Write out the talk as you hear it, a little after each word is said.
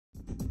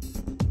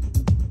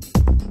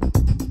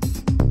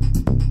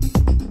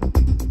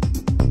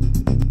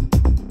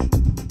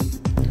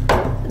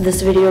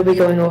This video will be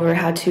going over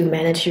how to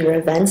manage your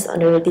events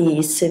under the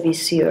Civi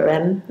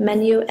CRM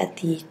menu at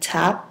the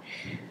top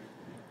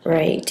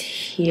right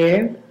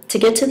here. To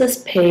get to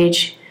this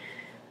page,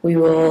 we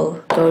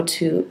will go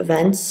to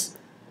Events,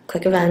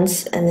 click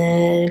Events, and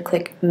then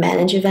click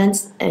Manage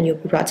Events, and you'll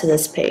be brought to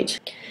this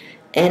page.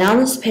 And on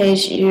this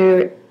page,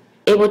 you're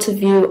able to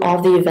view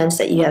all the events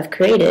that you have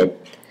created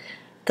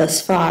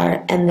thus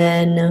far, and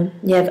then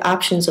you have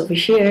options over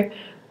here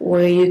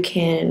where you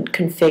can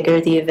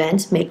configure the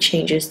event, make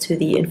changes to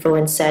the info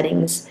and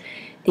settings,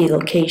 the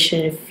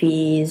location,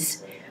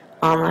 fees,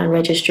 online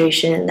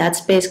registration.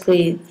 That's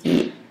basically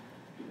the,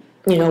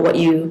 what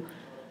you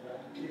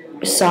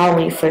saw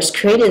when you first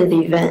created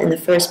the event in the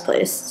first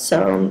place.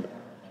 So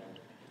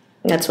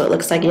that's what it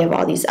looks like. You have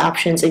all these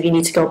options. If you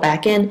need to go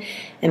back in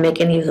and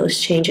make any of those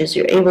changes,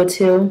 you're able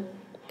to.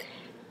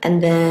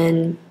 And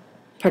then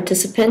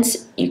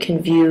participants, you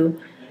can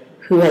view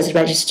who has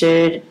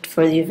registered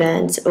for the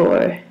event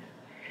or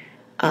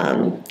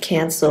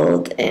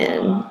canceled,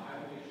 and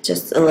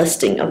just a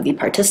listing of the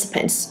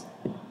participants.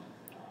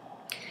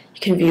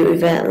 You can view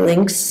event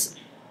links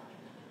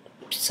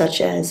such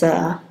as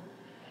the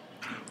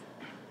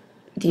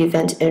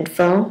event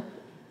info,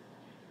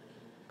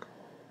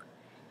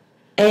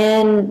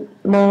 and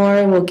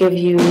more will give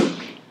you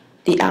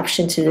the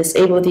option to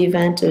disable the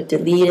event or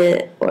delete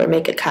it or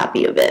make a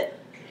copy of it.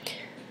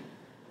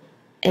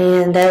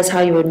 And that is how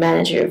you would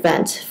manage your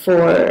event.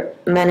 For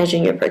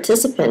managing your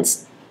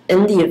participants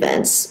in the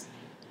events,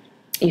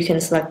 you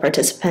can select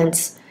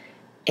participants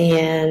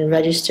and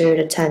registered,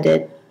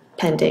 attended,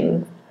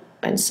 pending,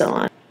 and so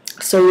on.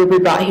 So you'll be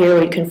brought here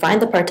where you can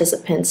find the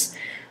participants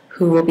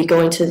who will be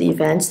going to the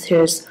events.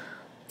 Here's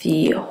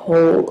the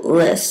whole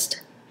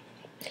list.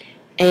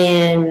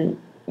 And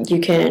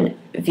you can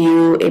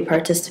view a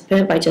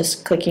participant by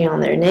just clicking on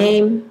their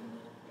name.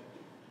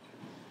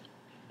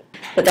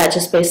 But that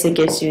just basically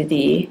gives you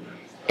the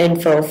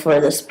info for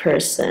this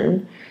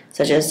person,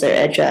 such as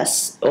their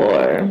address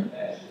or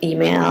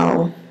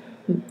email,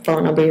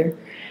 phone number,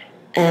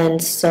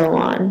 and so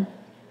on.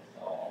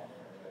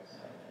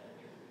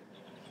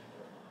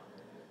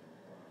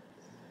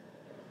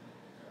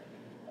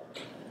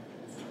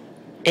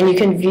 And you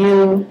can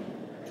view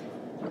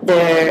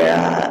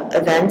their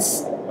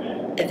events.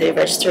 If they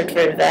registered for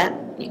an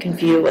event, you can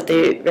view what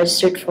they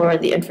registered for,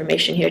 the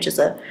information here, just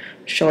a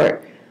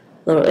short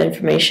little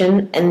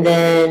information. And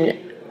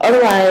then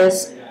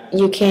otherwise,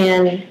 you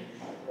can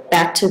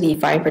back to the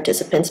Find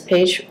Participants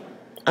page,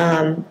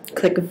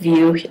 click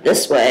View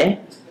this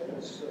way,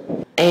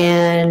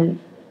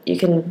 and you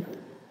can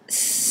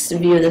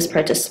view this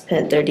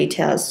participant, their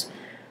details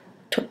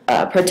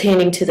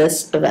pertaining to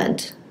this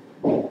event.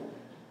 And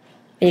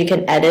you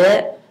can edit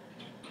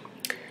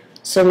it.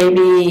 So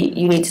maybe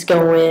you need to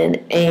go in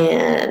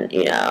and,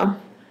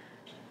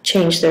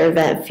 change their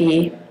event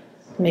fee.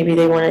 Maybe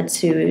they wanted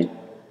to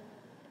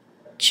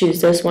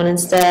choose this one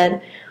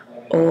instead,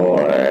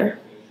 or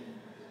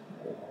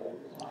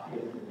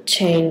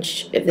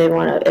change if they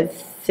want to,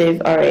 if they've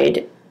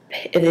already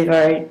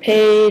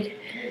paid,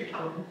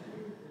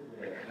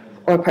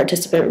 or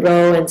participant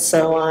row, and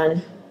so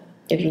on,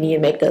 if you need to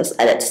make those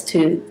edits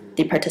to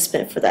the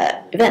participant for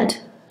that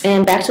event.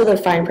 And back to the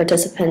Find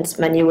Participants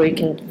menu where you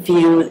can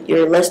view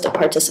your list of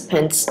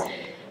participants.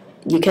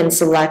 You can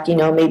select,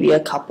 maybe a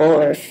couple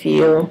or a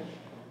few,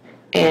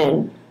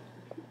 and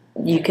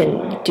you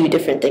can do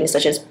different things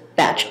such as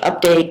batch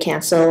update,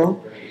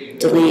 cancel,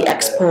 delete,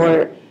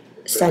 export,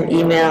 send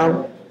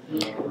email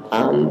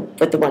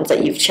with the ones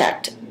that you've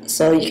checked.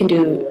 So you can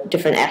do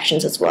different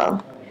actions as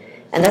well.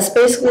 And that's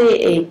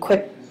basically a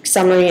quick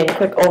summary and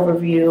quick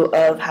overview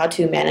of how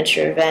to manage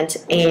your event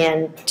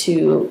and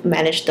to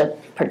manage the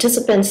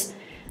participants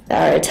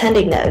that are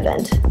attending that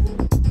event.